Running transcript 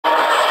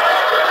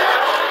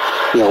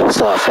Yo,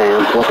 what's up,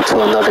 fam? Welcome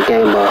to another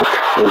game of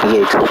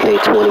NBA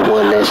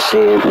 2K21 Next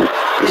Gen.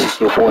 This is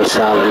your boy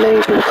Silent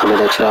Angel coming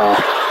at y'all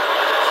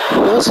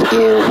once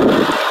again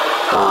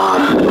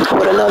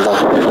with another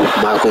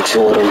Michael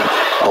Jordan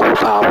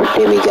overpowered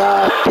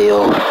demigod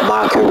build.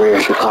 My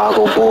career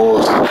Chicago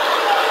Bulls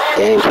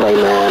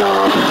gameplay, man.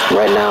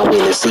 Right now we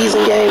in the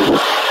season game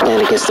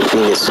playing against the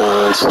Phoenix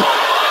Suns.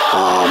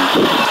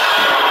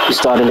 We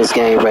starting this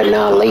game right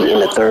now late in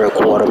the third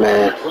quarter,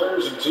 man.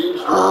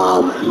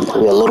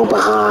 We're a little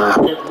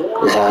behind.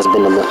 It has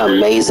been an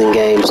amazing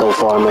game so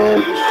far,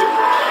 man.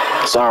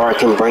 Sorry I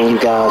can bring you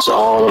guys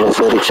all of the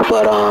footage,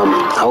 but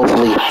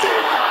hopefully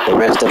the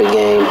rest of the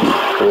game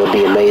will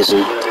be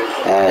amazing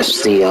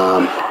as the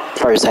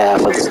first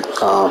half of the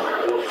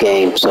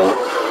game. So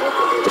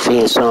the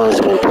Phoenix Suns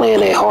have been playing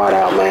their heart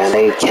out, man.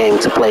 They came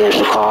to play in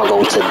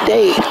Chicago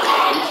today.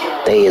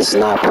 They is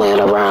not playing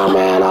around,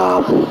 man.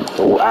 I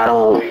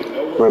don't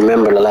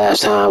remember the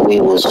last time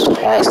we was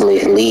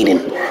actually leading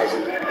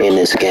in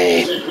this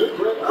game.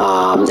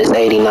 It's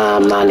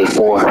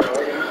 89-94.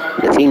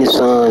 The Phoenix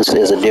Suns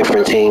is a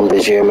different team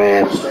this year,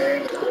 man.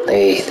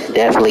 They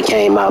definitely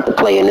came out to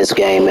play in this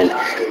game, and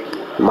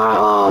my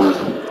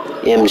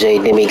MJ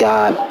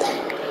Demigod,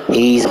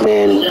 he's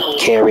been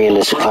carrying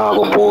the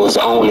Chicago Bulls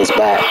on his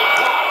back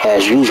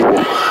as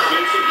usual.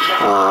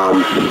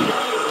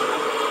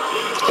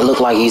 It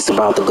looked like he's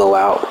about to go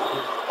out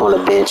on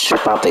the bench,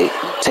 about to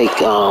take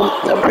a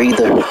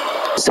breather,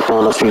 sip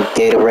on a few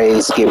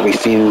Gatorades, get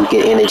refueled,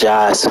 get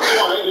energized,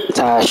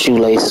 tie his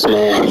shoelaces,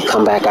 man,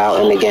 come back out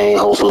in the game,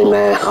 hopefully,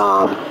 man.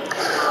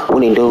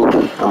 When he do,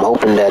 I'm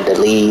hoping that the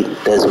lead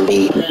doesn't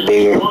be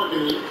bigger,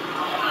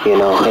 you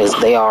know, as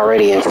they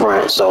already in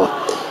front, so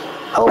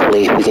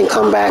hopefully we can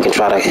come back and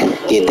try to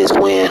get this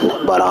win.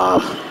 But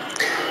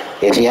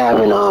if you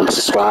haven't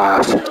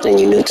subscribed and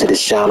you're new to this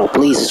channel,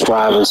 please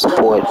subscribe and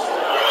support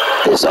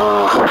this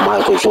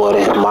Michael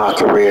Jordan, my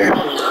career,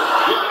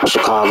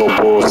 Chicago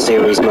Bulls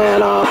series,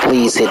 man.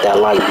 Please hit that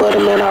like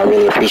button, man. I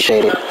really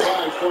appreciate it.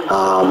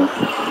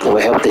 It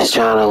will help this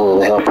channel, it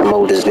will help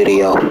promote this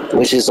video,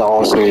 which is an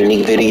awesome,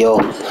 unique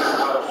video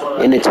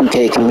in the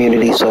 2K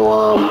community.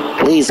 So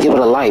please give it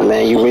a like,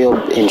 man. You real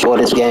enjoy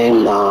this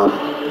game. My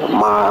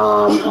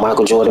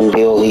Michael Jordan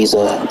build, he's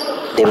a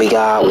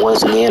demigod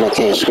once again. I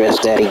can't stress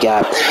that. He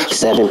got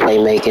 7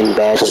 playmaking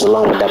badges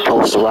along with that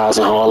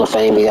posterizing Hall of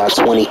Fame. He got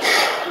 20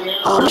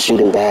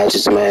 shooting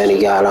badges, man. He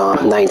got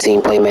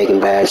 19 playmaking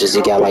badges.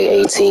 He got like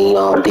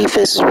 18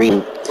 defensive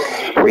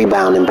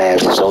rebounding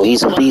badges. So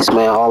he's a beast,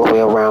 man, all the way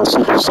around,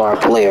 superstar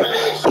player.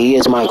 He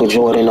is Michael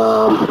Jordan,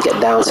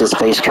 down to his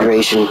face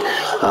creation,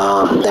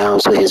 down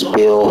to his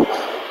build,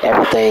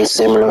 everything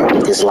similar.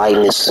 His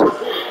lightness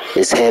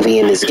is heavy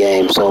in this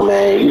game. So,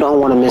 man, you don't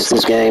want to miss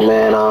this game,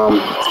 man.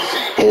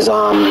 He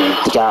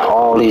got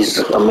all these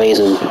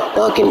amazing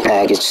dunking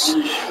packages.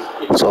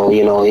 So,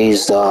 you know,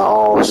 he's the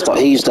all-star.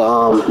 He's the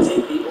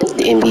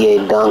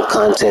NBA dunk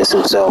contest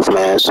himself,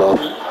 man. So,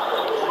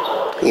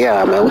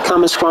 yeah, man, we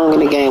coming strong in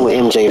the game with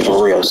MJ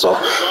for real. So,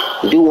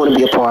 we do want to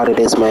be a part of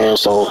this, man.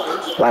 So,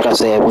 like I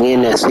said, we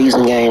in that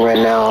season game right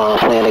now,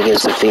 playing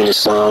against the Phoenix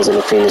Suns, and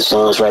the Phoenix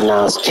Suns right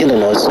now is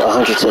killing us,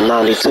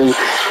 100-92.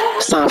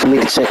 It's time for me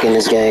to check in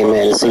this game,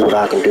 man, and see what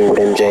I can do with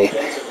MJ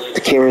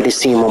to carry this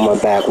team on my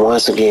back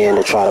once again,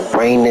 to try to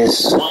bring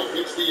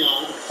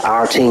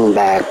our team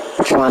back,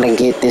 trying to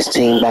get this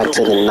team back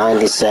to the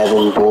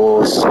 97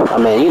 Bulls. I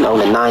mean, you know,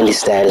 the 90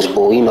 status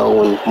Bull, you know,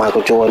 when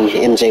Michael Jordan,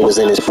 MJ was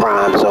in his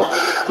prime. So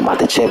I'm about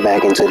to check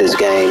back into this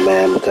game,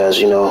 man, because,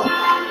 you know,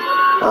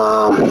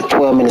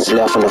 12 minutes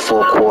left in the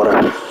fourth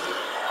quarter.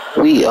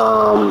 We,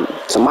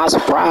 to my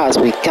surprise,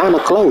 we kind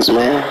of close,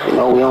 man. You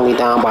know, we only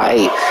down by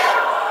 8.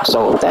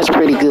 So that's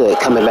pretty good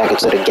coming back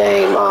into the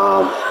game.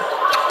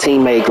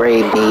 Teammate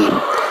grade B,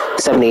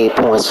 78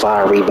 points,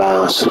 5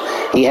 rebounds.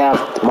 He have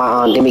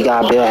my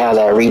demigod Bill have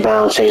that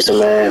rebound chaser,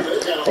 man.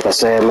 Like I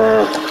said,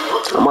 man,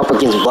 I'm up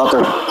against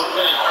Booker.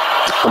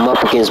 I'm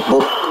up against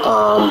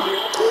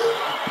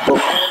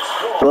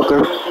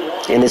Booker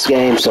in this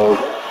game, so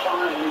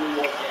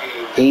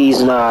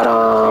he's not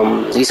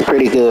he's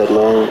pretty good,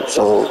 man.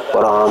 So,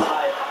 but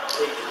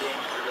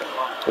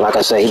like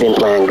I said, he been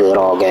playing good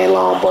all game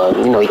long, but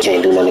you know he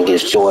can't do nothing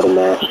against Jordan,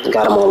 man.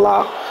 Got him on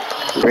lock.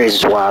 Bridge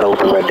is wide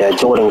open right there.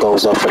 Jordan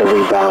goes up for the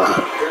rebound.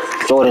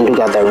 Jordan do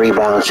got that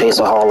rebound,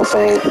 Chaser Hall of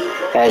Fame,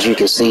 as you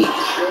can see.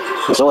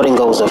 Jordan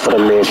goes up for the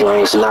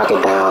mid-range, knock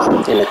it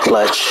down in the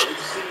clutch.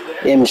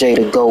 MJ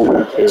the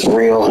GOAT is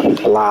real,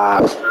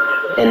 alive,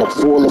 in the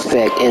full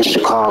effect in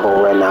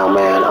Chicago right now,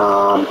 man.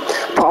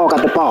 Paul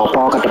got the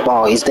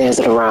ball. He's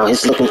dancing around.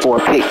 He's looking for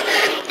a pick.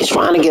 He's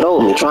trying to get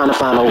over me, trying to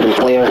find an open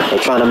player. They're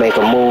trying to make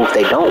a move.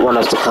 They don't want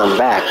us to come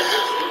back.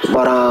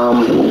 But I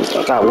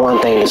got one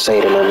thing to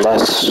say to them.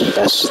 That's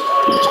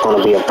going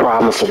to be a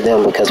problem for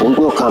them because we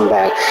will come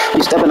back.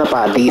 We're stepping up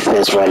our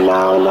defense right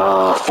now in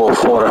the fourth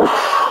quarter.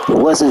 We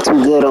wasn't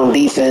too good on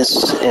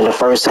defense in the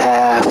first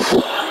half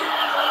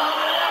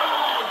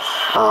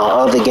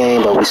of the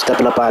game, but we're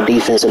stepping up our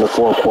defense in the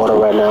fourth quarter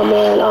right now,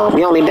 man.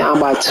 We only down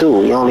by 2.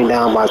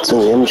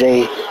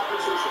 MJ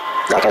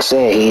like I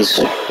said, he's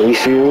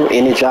refueled,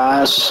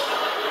 energized.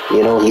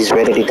 You know, he's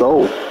ready to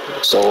go.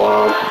 So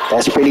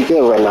that's pretty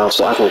good right now.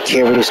 So I can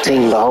carry this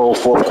team the whole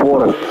fourth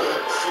quarter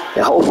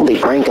and hopefully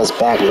bring us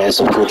back, man,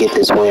 so we can get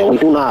this win. We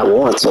do not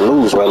want to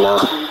lose right now.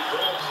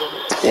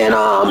 And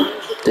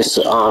this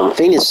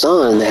Phoenix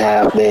Suns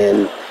have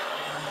been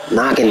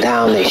knocking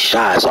down their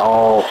shots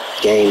all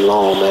game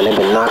long, man. They've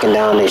been knocking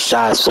down their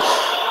shots,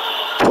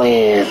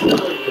 playing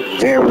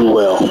very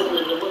well.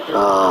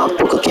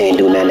 Booker can't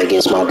do nothing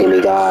against my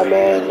Demigod,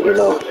 man. You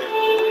know,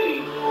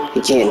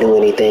 he can't do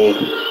anything.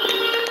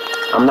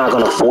 I'm not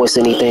gonna force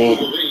anything,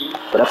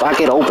 but if I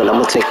get open,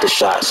 I'm gonna take the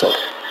shot. So,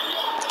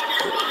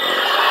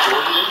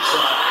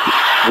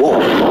 whoa.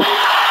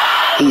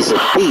 He's a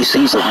beast.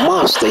 He's a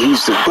monster.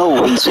 He's the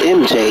GOAT. He's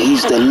MJ.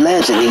 He's the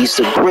legend. He's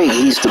the great.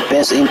 He's the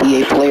best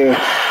NBA player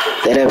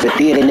that ever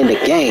did it in the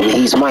game.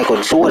 He's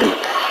Michael Jordan.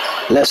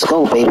 Let's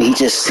go, baby. He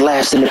just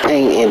slashed in the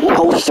paint and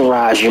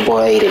posterized your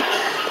boy Aiden.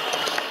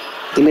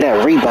 Give me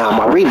that rebound.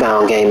 My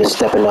rebound game is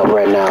stepping up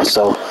right now.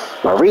 So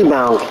my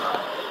rebound,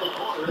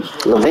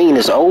 Levine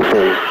is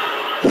open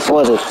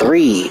for the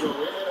three.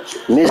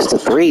 Missed the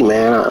three,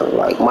 man.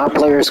 Like, my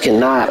players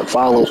cannot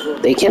follow.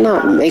 They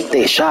cannot make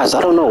their shots.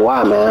 I don't know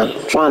why, man.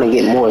 I'm trying to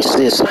get more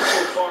assists.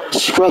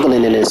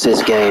 Struggling in the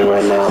assist game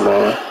right now,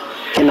 man.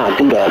 Cannot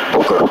do that,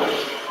 Booker.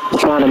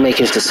 Trying to make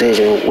his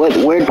decision. What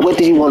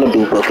do you want to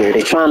do, Booker?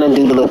 They're trying to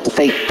do the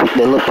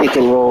little pick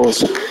and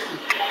rolls.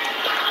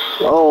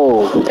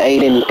 Oh,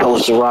 Aiden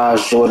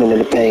posterized Jordan in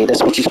the paint.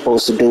 That's what you're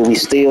supposed to do. We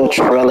still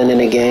trailing in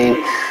the game,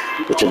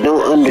 which I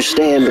don't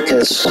understand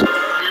because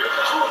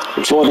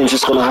Jordan's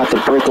just going to have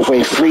to break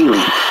away freely.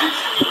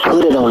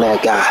 Put it on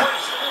that guy.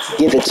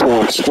 Give it to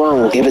him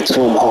strong. Give it to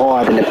him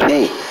hard in the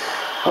paint.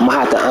 I'm going to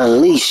have to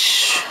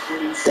unleash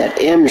that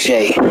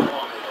MJ.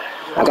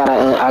 I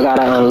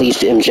gotta unleash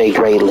the MJ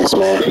greatness,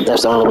 man.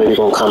 That's the only way we're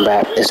going to come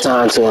back. It's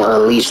time to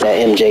unleash that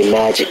MJ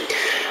magic.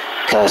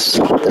 Because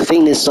the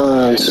Phoenix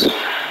Suns,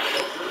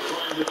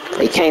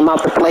 they came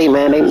out to play,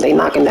 man. They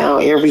knocking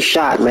down every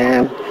shot,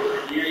 man.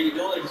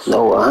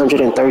 No,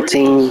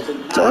 113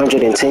 to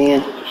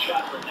 110.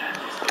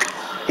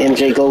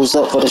 MJ goes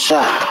up for the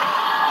shot.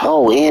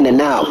 Oh, in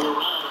and out.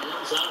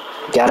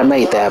 Gotta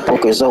make that.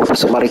 Booker's over.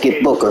 Somebody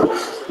get Booker.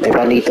 Maybe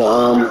I need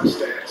to,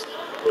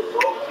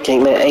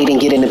 can't let Aiden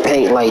get in the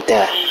paint like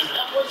that.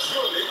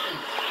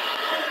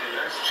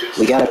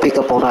 We gotta pick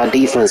up on our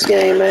defense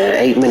game, man.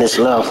 8 minutes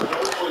left.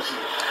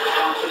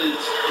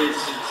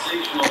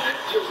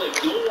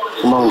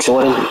 Come on,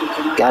 Jordan.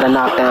 Gotta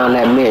knock down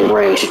that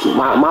mid-range.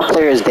 My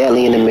player is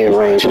deadly in the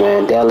mid-range,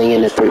 man. Deadly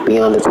in the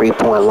beyond the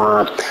three-point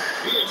line.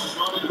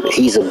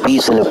 He's a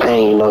beast in the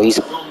paint, you know. He's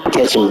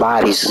catching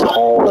bodies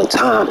all the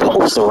time,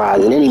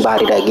 posterizing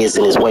anybody that gets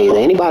in his way.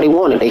 Anybody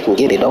want it, they can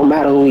get it. Don't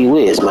matter who you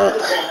is, man.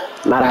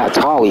 No matter how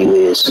tall you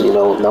is, you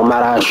know. No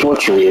matter how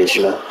short you is,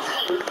 you know.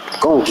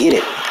 Go get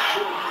it.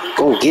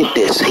 Go get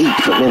this heat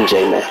from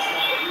MJ, man.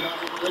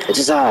 It's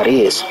just how it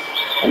is.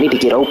 I need to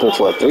get open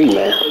for a three,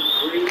 man.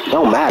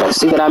 Don't matter.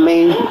 See what I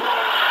mean?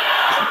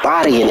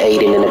 Bodying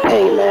Aiden in the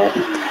paint, man.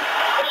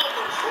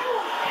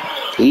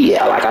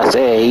 Yeah, like I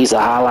said, he's a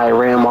highlight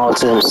rim all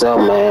to himself,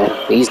 man.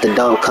 He's the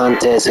dunk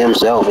contest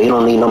himself. He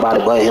don't need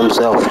nobody but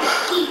himself.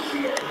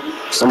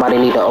 Somebody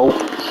need to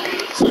open.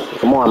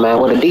 Come on, man.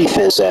 Where the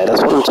defense at?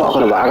 That's what I'm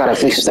talking about. I gotta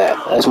fix that.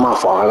 That's my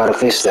fault. I gotta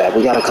fix that.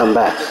 We gotta come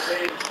back.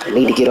 I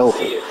need to get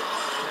open.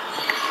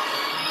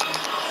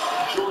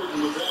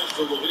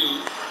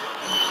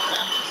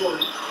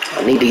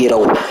 I need to get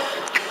open.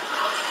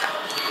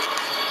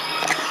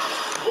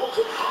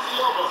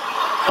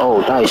 Oh,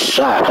 nice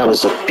shot. That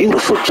was a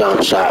beautiful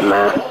jump shot,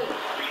 man.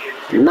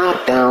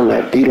 Knock down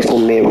that beautiful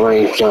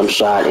mid-range jump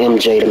shot.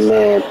 MJ the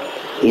man.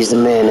 He's the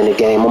man in the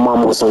game. I'm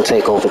almost on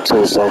takeover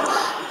too, so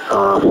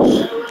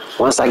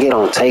once I get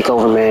on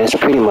takeover, man, it's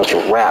pretty much a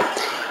wrap.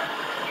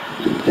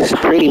 It's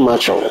pretty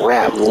much a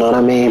wrap, you know what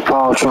I mean?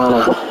 Paul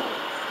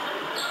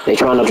they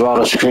trying to draw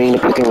the screen, the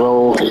pick and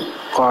roll,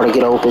 hard to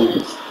get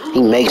open.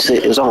 He makes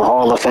it. It's on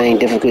Hall of Fame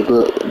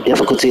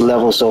difficulty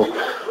level, so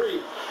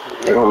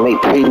they're going to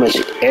make pretty much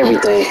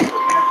everything.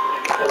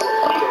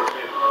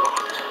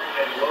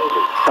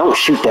 Don't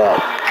shoot that.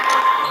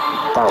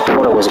 I thought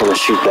Porter was going to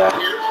shoot that.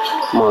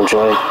 Come on,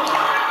 Jordan.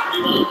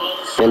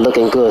 Been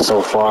looking good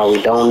so far.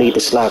 We don't need to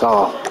slack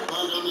off.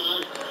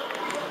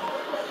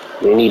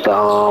 We need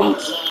to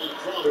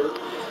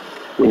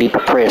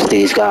press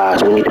these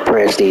guys. We need to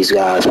press these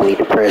guys. We need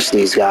to press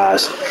these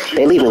guys.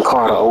 They leaving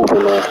Carter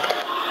open, man.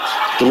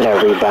 Give me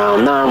that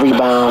rebound. 9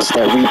 rebounds.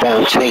 That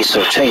rebound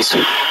chaser.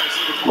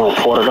 Come on,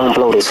 Porter. Don't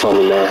blow this for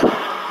me, man.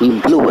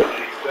 You blew it.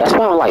 That's why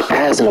I don't like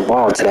passing the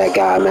ball to that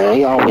guy, man.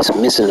 He always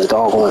missing the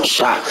doggone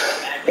shot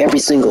every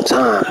single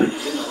time.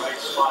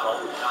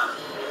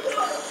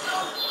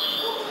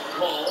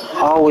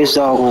 Always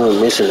doggone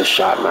missing the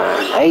shot, man.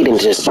 Aiden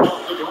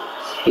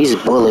he's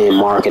bullying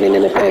marketing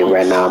in the paint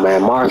right now,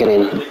 man.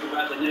 Marketing.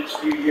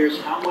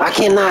 I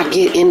cannot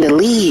get in the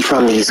lead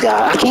from these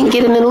guys. I can't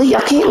get in the lead.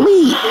 I can't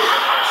lead.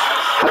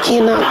 I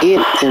cannot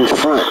get in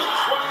front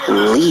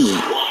and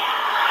lead.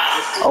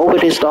 over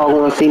this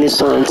doggone Phoenix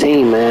Sun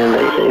team, man.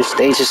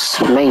 They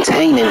just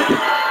maintaining.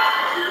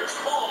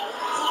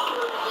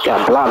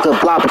 Got block, good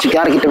block, but you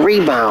got to get the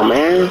rebound,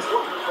 man.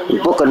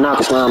 Booker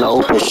knocks down the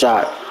open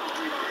shot.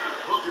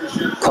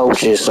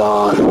 Coaches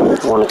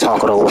want to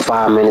talk it over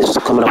 5 minutes,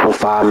 coming up with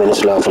 5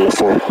 minutes left in the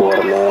fourth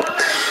quarter, man.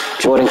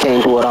 Jordan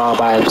can't do it all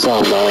by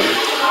himself, man.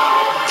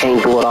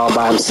 Can't do it all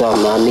by himself,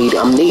 man.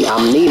 I'm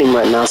needing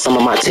right now some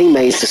of my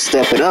teammates to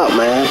step it up,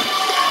 man.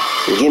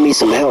 And give me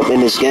some help in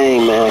this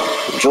game, man.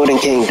 Jordan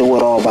can't do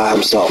it all by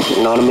himself.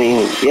 You know what I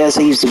mean? Yes,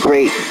 he's the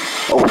great,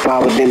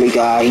 overpowered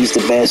Demigod. He's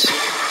the best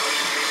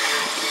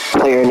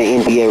player in the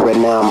NBA right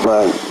now,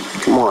 but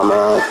come on,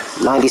 man.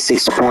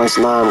 96 points,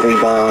 9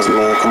 rebounds,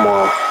 man. Come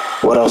on.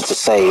 What else to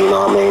say, you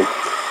know what I mean?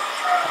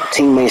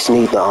 Teammates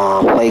need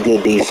to play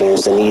good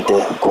defense. They need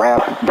to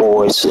grab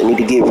boards. They need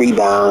to get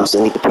rebounds.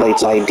 They need to play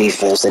tight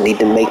defense. They need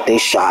to make their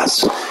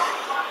shots.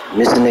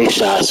 Missing their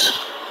shots.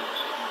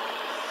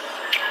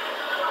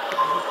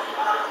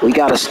 We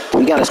gotta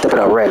step it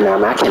up right now,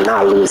 man. I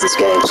cannot lose this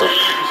game. So,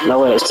 you know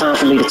what? It's time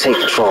for me to take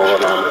control right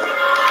now.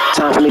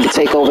 Time for me to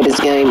take over this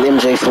game.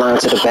 MJ flying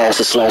to the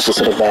basket, slashing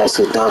to the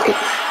basket, dunking,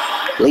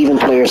 leaving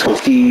players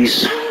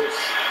confused.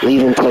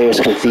 Leaving players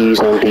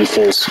confused on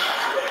defense.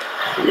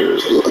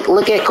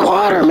 Look at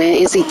Carter, man.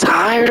 Is he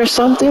tired or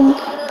something?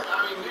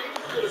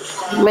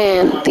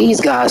 Man,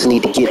 these guys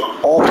need to get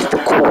off the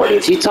court.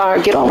 If you're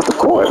tired, get off the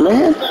court,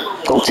 man.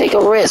 Go take a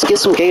rest. Get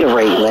some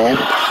Gatorade, man.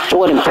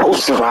 Jordan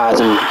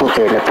posterizing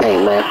Booker in the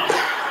paint, man.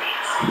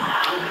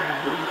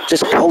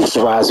 Just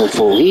posterizing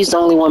fool. He's the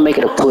only one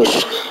making a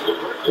push.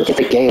 Look at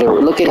the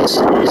Gatorade. Look at his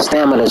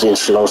stamina's in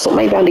slow. So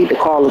maybe I need to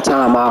call a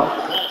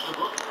timeout.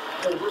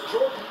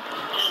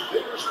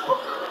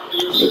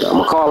 I'm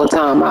going to call a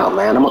timeout,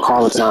 man. I'm going to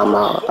call a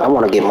timeout. I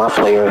want to get my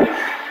player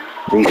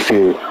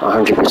refueled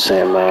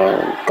 100%,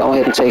 man. Go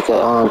ahead and take a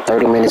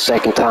 30-minute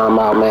second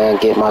timeout, man.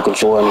 Get Michael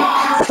Jordan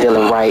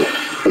feeling right,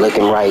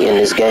 looking right in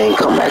this game.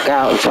 Come back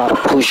out and try to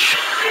push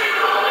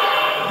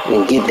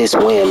and get this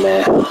win,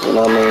 man. You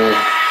know what I mean?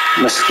 I'm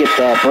going to skip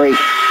that break.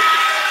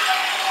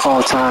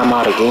 Call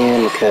timeout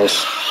again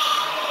because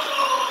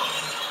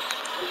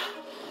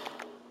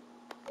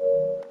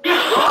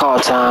I call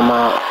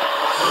timeout.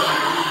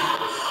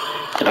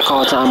 Can I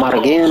call timeout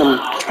again? I'm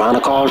trying to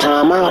call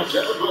timeout.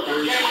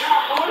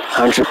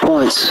 100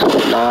 points,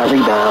 9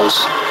 rebounds.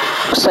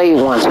 Save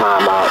one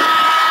timeout,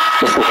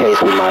 just in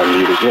case we might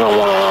need it. You don't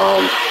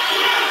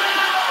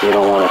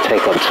want to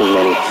take up too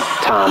many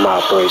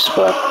timeout breaks.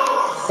 But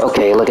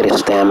okay, look at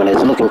his stamina.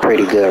 It's looking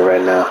pretty good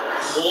right now.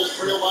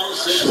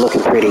 It's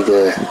looking pretty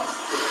good.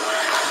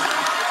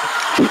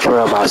 We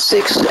trail by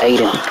 6,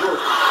 Aiden.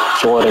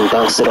 Jordan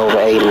dunks it over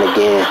Aiden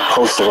again.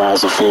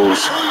 Posterizing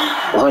fools.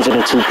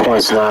 102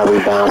 points, 9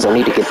 rebounds. I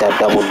need to get that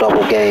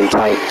double-double game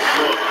tight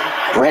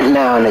right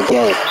now in the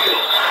game.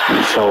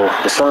 So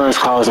the Suns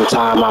causing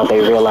timeout. They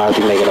realize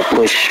we're making a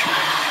push.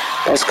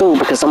 That's cool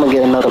because I'm going to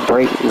get another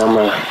break and I'm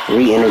going to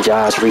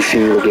re-energize,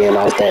 refuel again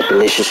off that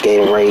delicious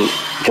Gatorade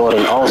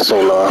Jordan also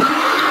loved.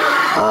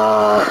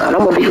 And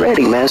I'm going to be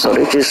ready, man. So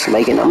they're just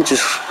making, I'm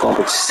just going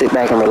to sit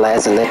back and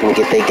relax and let them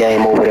get their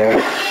game over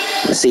there.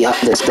 See how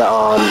the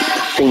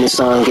Phoenix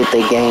Suns get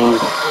their game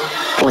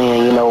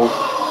playing, you know,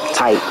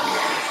 tight.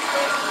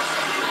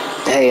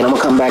 Hey, and I'm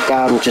going to come back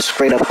out and just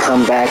straight up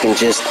come back and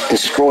just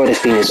destroy the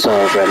Phoenix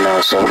Suns right now.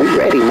 So we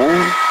ready,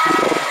 man.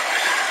 You know,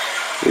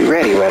 we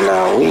ready right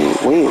now. We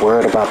ain't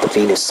worried about the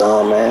Phoenix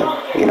Suns, man.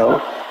 You know.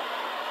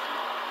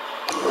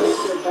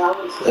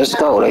 Let's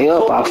go. They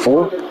up by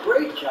 4.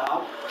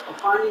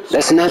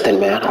 That's nothing,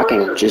 man. I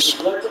can just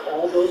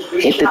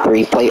hit the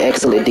 3, play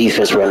excellent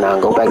defense right now,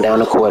 go back down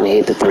the court and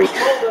hit the 3.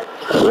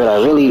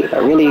 I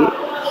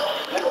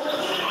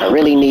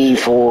really need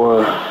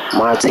for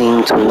my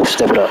team to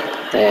step it up.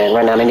 And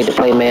right now they need to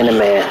play man to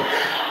man.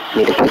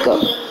 Need to pick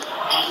up.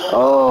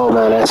 Oh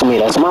man, that's me.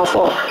 That's my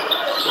fault.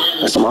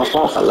 That's my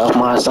fault. I left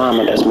my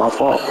assignment. That's my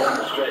fault.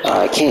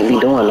 I can't be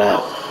doing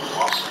that.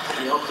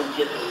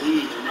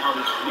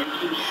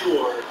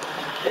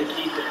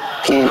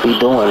 Can't be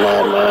doing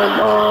that,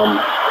 man.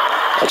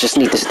 I just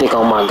need to stick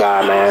on my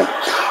guy, man.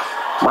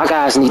 My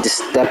guys need to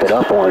step it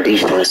up on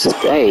defense.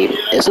 Hey,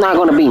 it's not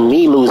going to be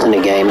me losing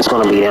the game. It's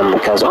going to be them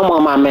because I'm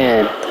on my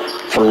man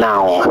from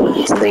now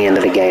on to the end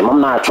of the game.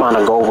 I'm not trying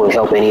to go over and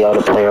help any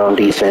other player on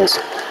defense.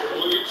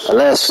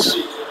 Unless,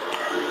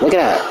 look at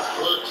that.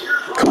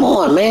 Come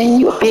on, man.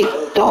 You a big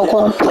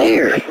doggone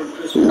player.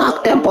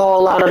 Knock that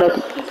ball out of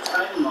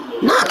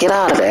knock it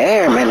out of the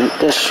air, man.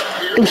 Just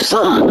do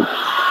something.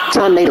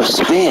 Tornado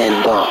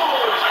spin, dog.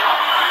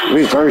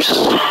 Reverse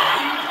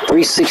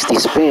 360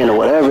 spin or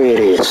whatever it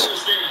is.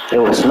 It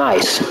was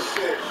nice.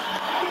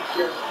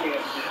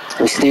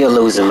 We still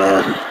losing,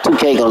 man.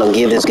 2K gonna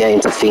give this game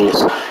to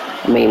Phoenix.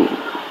 I mean,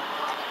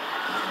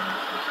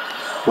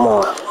 come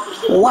on.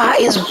 Why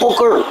is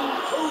Booker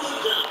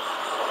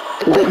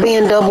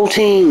being double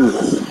teamed?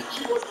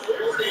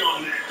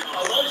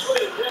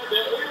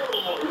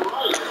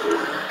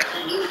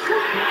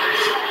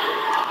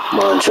 Come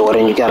on,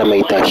 Jordan, you gotta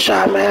make that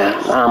shot, man.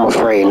 I'm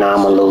afraid now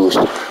I'm gonna lose.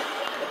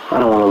 I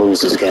don't want to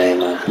lose this game,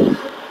 man.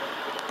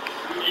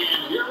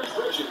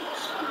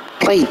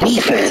 Play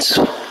defense.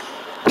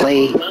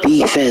 Play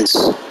defense.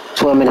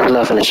 12 minutes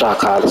left in the shot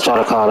clock. Let's try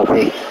to call it,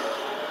 hey.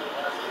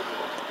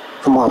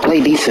 Come on,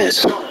 play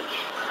defense.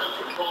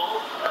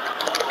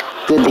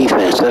 Good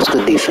defense. That's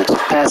good defense.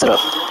 Pass it up.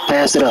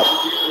 Pass it up.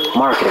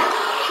 Mark it.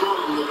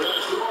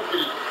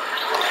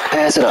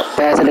 Pass it up.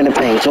 Pass it in the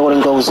paint.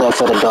 Jordan goes up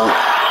for the dunk.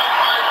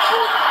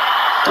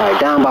 All right,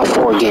 down by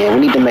 4 again.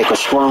 We need to make a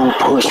strong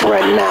push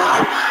right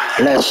now.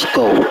 Let's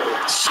go.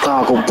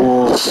 Chicago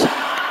Bulls.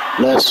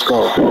 Let's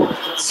go.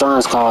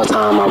 Suns call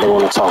timeout. They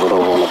want to talk it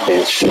over on the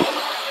bench.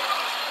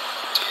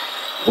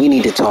 We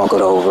need to talk it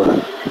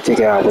over.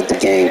 Figure out what the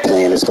game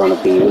plan is going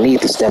to be. We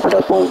need to step it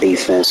up on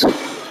defense.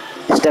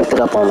 Stepped it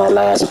up on that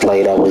last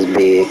play. That was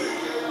big.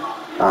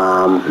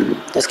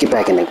 Let's get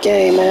back in the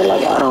game, man.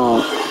 Like,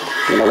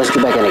 let's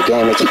get back in the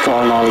game. They keep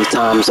calling all these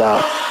times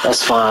out.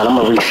 That's fine. I'm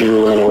going to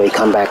refuel anyway.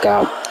 Come back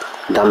out.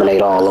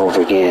 Dominate all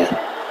over again.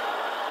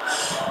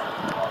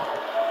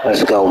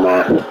 Let's go,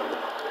 man.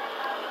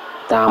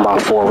 Down by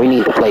 4. We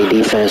need to play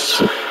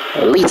defense.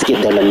 At least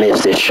get them to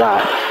miss this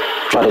shot.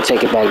 Try to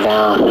take it back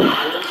down.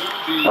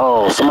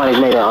 Oh, somebody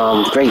made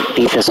a great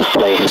defensive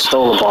play.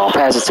 Stole the ball.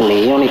 Pass it to me.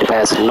 You don't need to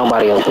pass it to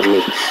nobody else but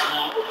me.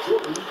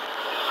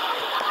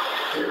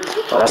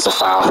 Oh, that's a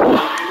foul.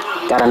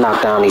 Gotta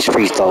knock down these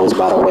free throws,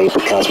 by the way,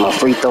 because my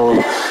free throw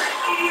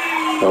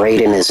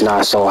rating is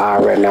not so high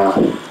right now.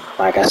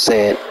 Like I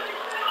said,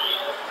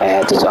 I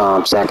had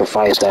to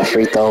sacrifice that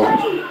free throw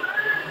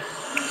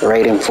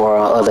rating for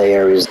other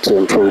areas to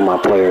improve my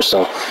players.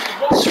 So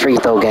this free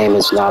throw game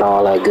is not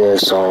all that good.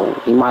 So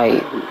it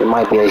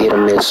might be a hit or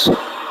miss.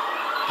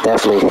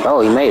 Definitely.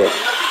 Oh, he made it.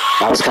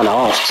 I was kind of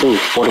off too.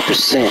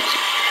 40%.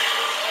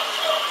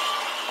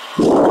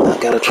 I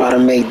gotta try to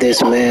make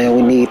this, man.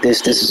 We need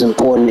this. This is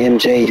important,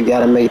 MJ. You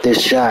gotta make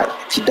this shot.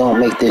 If you don't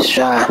make this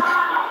shot,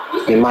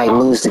 you might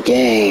lose the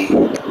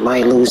game.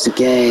 Might lose the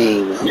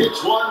game.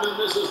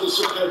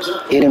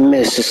 Hit and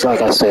miss, just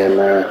like I said,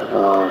 man.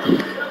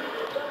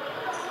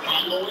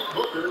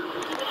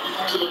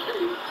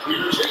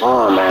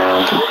 Oh,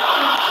 man.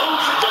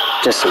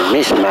 Just a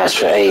mismatch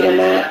for Aiden,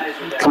 man.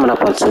 Coming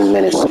up on 2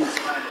 minutes.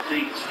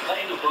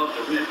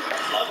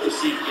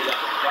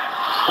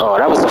 Oh,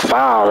 that was a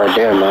foul right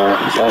there, man.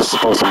 That's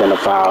supposed to have been a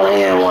foul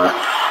and one.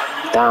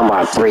 Down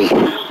by 3.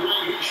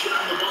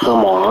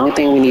 Come on. Only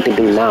thing we need to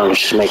do now is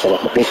just make a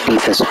big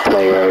defensive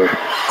play right here.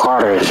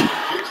 Carter is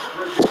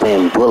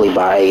being bullied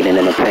by Aiden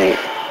in the paint.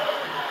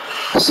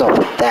 What's up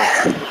with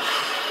that?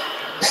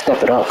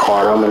 Step it up,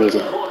 Carter. I'm gonna need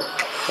to.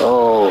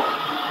 Oh,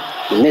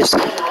 missed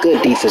it.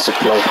 Good defensive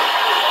play.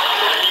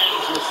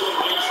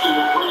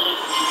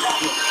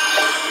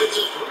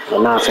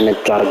 I'm not finna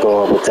try to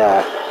go up with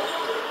that.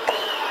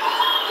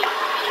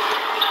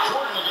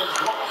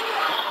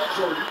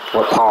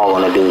 What Paul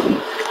gonna do?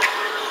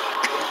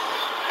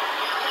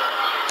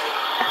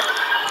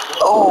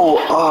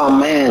 Oh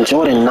man,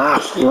 Jordan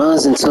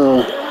runs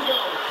into.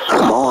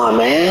 Come on,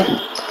 man.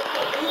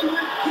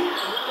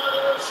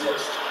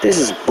 This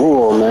is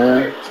bull,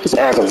 man. It's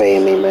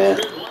aggravating me, man.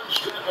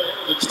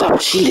 Stop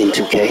cheating,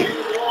 2K.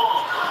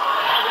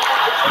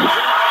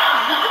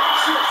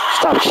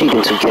 Stop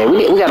cheating, 2K.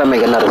 We gotta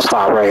make another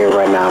stop right here,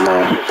 right now,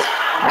 man.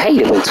 I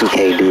hate it when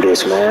 2K do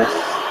this, man.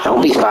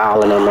 Don't be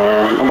fouling them,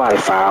 man. Nobody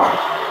foul.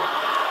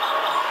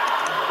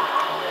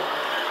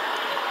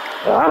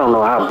 I don't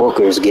know how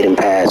Booker's getting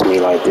past me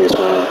like this,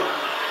 man.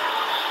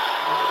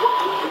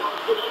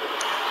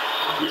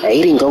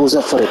 Aiden goes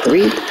up for the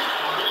 3.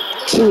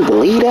 Can you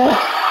believe that?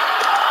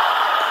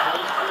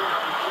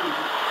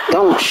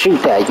 Don't shoot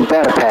that. You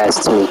better pass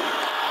it to me.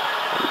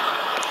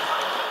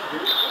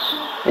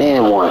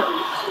 And 1.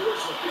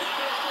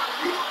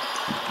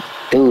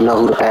 Dude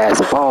know who to pass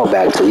the ball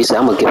back to. He said,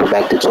 I'm going to give it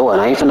back to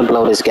Jordan. I ain't finna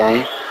blow this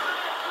game.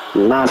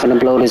 I'm not finna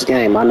blow this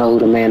game. I know who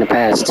the man to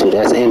pass it to.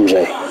 That's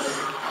MJ.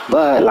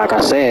 But, like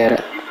I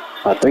said,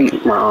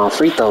 my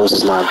free throws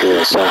is not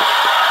good. So,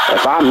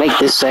 if I make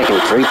this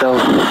second free throw,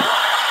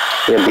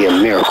 it'll be a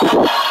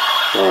miracle.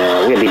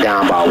 We'll be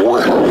down by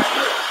 1.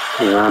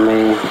 You know what I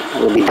mean?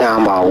 We'll be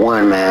down by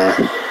 1,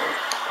 man.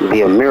 It'll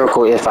be a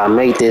miracle if I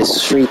make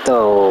this free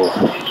throw.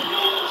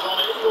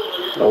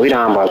 Oh, we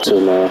down by 2,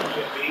 man.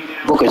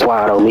 Booker's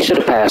wide open. He should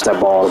have passed that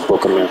ball to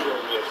Booker, man.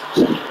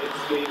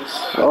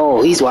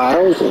 Oh, he's wide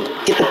open.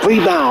 Get the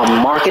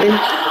rebound, marketing.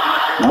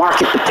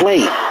 Market the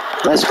play.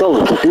 Let's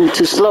go. Dude,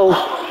 too slow.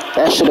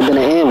 That should have been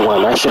an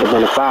N1. That should have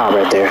been a foul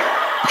right there.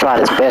 Tried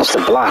his best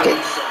to block it.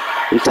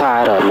 We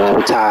tied up, man.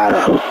 We tied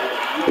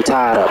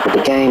up. But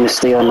the game is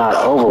still not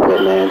over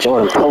with, man.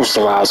 Jordan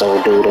posterized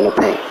old dude in the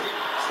paint.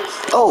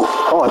 Oh,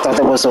 I thought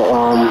that was a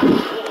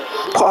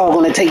Paul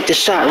gonna take the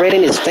shot right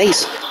in his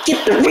face.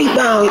 Get the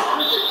rebound.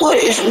 What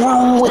is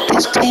wrong with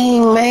this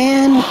team,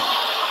 man?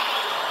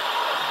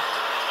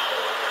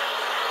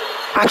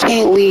 I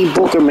can't leave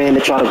Booker, man, to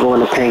try to go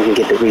in the paint and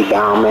get the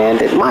rebound, man.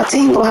 My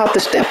team gonna have to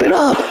step it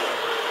up.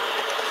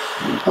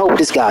 I hope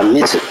this guy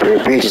misses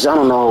Bridges. I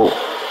don't know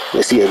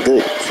if he a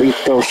good free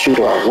throw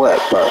shooter or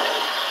what, but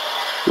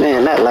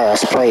man, that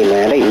last play,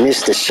 man, they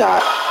missed the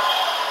shot.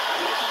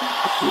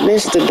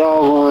 Missed the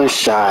doggone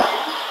shot.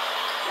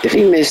 If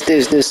he missed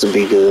this would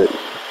be good.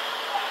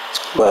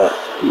 But,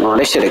 man,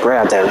 they should have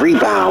grabbed that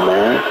rebound,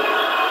 man.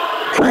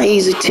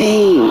 Crazy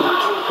team.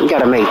 We got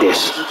to make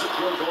this.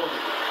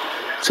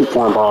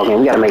 2-point ball game.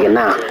 We got to make it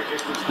now.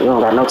 We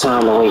don't got no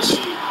time to waste.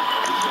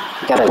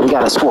 We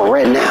gotta score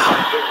right now.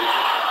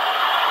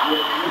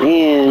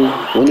 And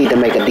we need to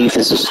make a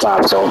defensive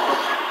stop. So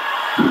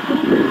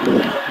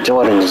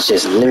Jordan is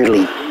just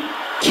literally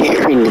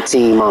carrying the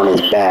team on his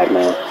back,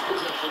 man.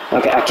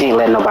 Okay, I can't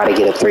let nobody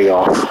get a 3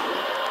 off.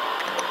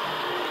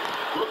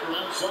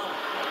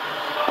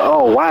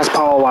 Oh, why is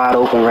Paul wide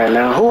open right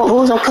now?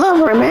 Who's on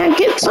covering, man?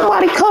 Get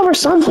somebody cover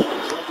something.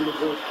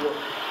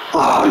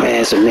 Oh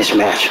man, it's a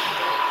mismatch.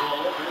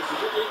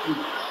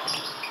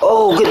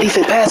 Oh, good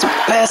defense.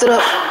 Pass it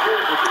up.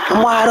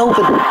 I'm wide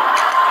open.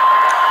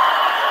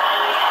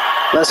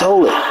 Let's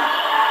hold it.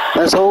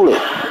 Let's hold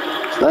it.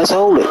 Let's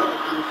hold it.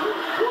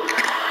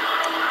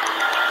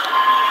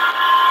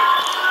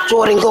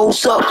 Jordan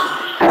goes up.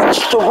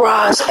 To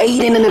rise.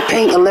 Aiden in the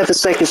paint. 11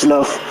 seconds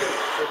left.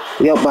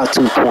 We up by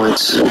 2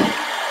 points.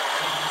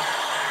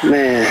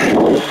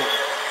 Man,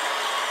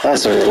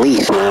 that's a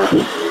relief, man.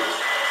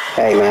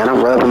 Hey, man,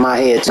 I'm rubbing my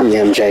head too,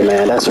 MJ,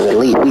 man. That's a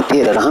relief. We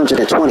did it.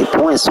 120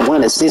 points,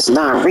 1 assist,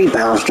 9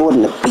 rebounds.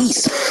 Jordan the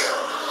beast.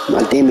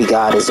 My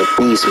Demigod is a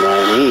beast,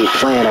 man. He ain't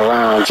playing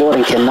around.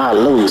 Jordan cannot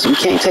lose. We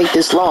can't take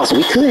this loss.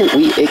 We couldn't.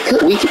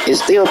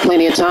 It's still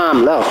plenty of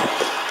time left.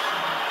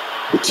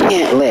 We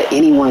can't let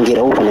anyone get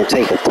open and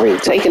take a 3.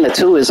 Taking a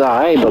 2 is all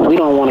right, but we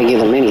don't want to give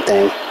them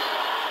anything.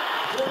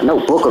 I know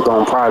Booker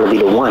gonna probably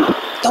be the one.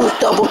 Don't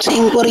double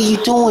team. What are you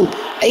doing?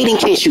 Aiden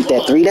can't shoot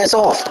that 3. That's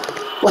off.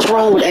 What's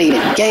wrong with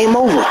Aiden? Game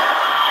over.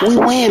 We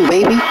win,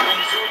 baby.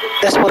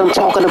 That's what I'm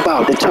talking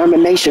about.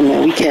 Determination,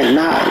 man. We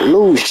cannot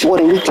lose.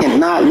 Jordan, we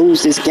cannot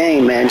lose this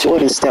game, man.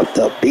 Jordan stepped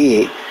up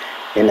big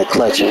in the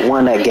clutch and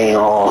won that game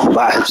all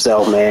by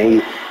himself, man.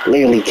 He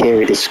literally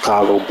carried the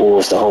Chicago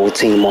Bulls, the whole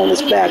team on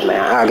his back,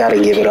 man. I got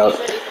to give it up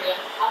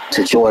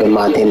to Jordan,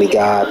 my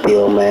Demigod,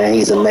 Bill, man.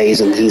 He's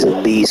amazing. He's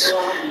a beast.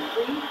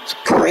 It's a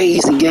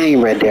crazy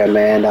game right there,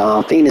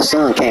 man. Phoenix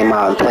Sun came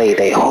out and played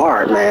they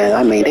hard, man.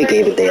 I mean, they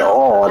gave it their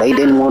all. They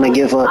didn't want to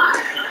give up.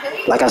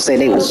 Like I said,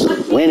 they was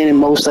winning in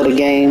most of the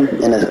game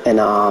in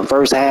the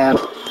first half.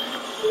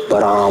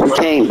 But we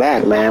came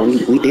back, man.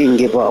 We didn't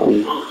give up.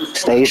 We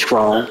stayed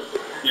strong.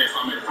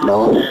 You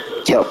know,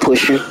 kept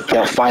pushing,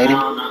 kept fighting.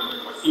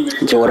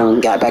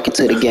 Jordan got back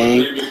into the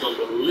game.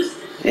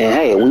 And,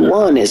 hey, we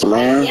won this,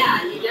 man.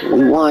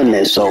 We won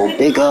this. So,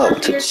 big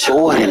up to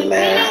Jordan,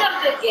 man.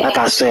 Like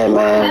I said,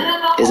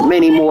 man, there's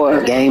many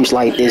more games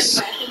like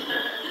this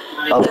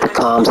up to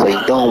come, so you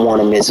don't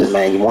want to miss it,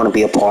 man. You want to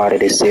be a part of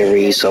this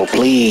series, so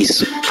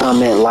please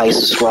comment, like,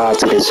 subscribe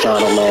to this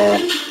channel,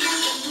 man.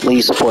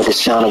 Please support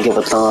this channel, give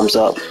a thumbs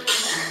up.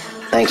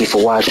 Thank you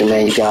for watching,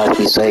 man. You guys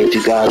be safe.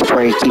 You guys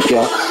pray,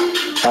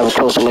 have a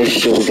close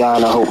relationship with God,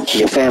 and I hope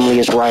your family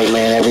is right,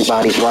 man.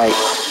 Everybody's right.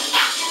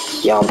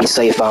 Y'all be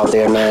safe out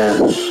there,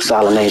 man.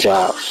 Silent Ninja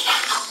out.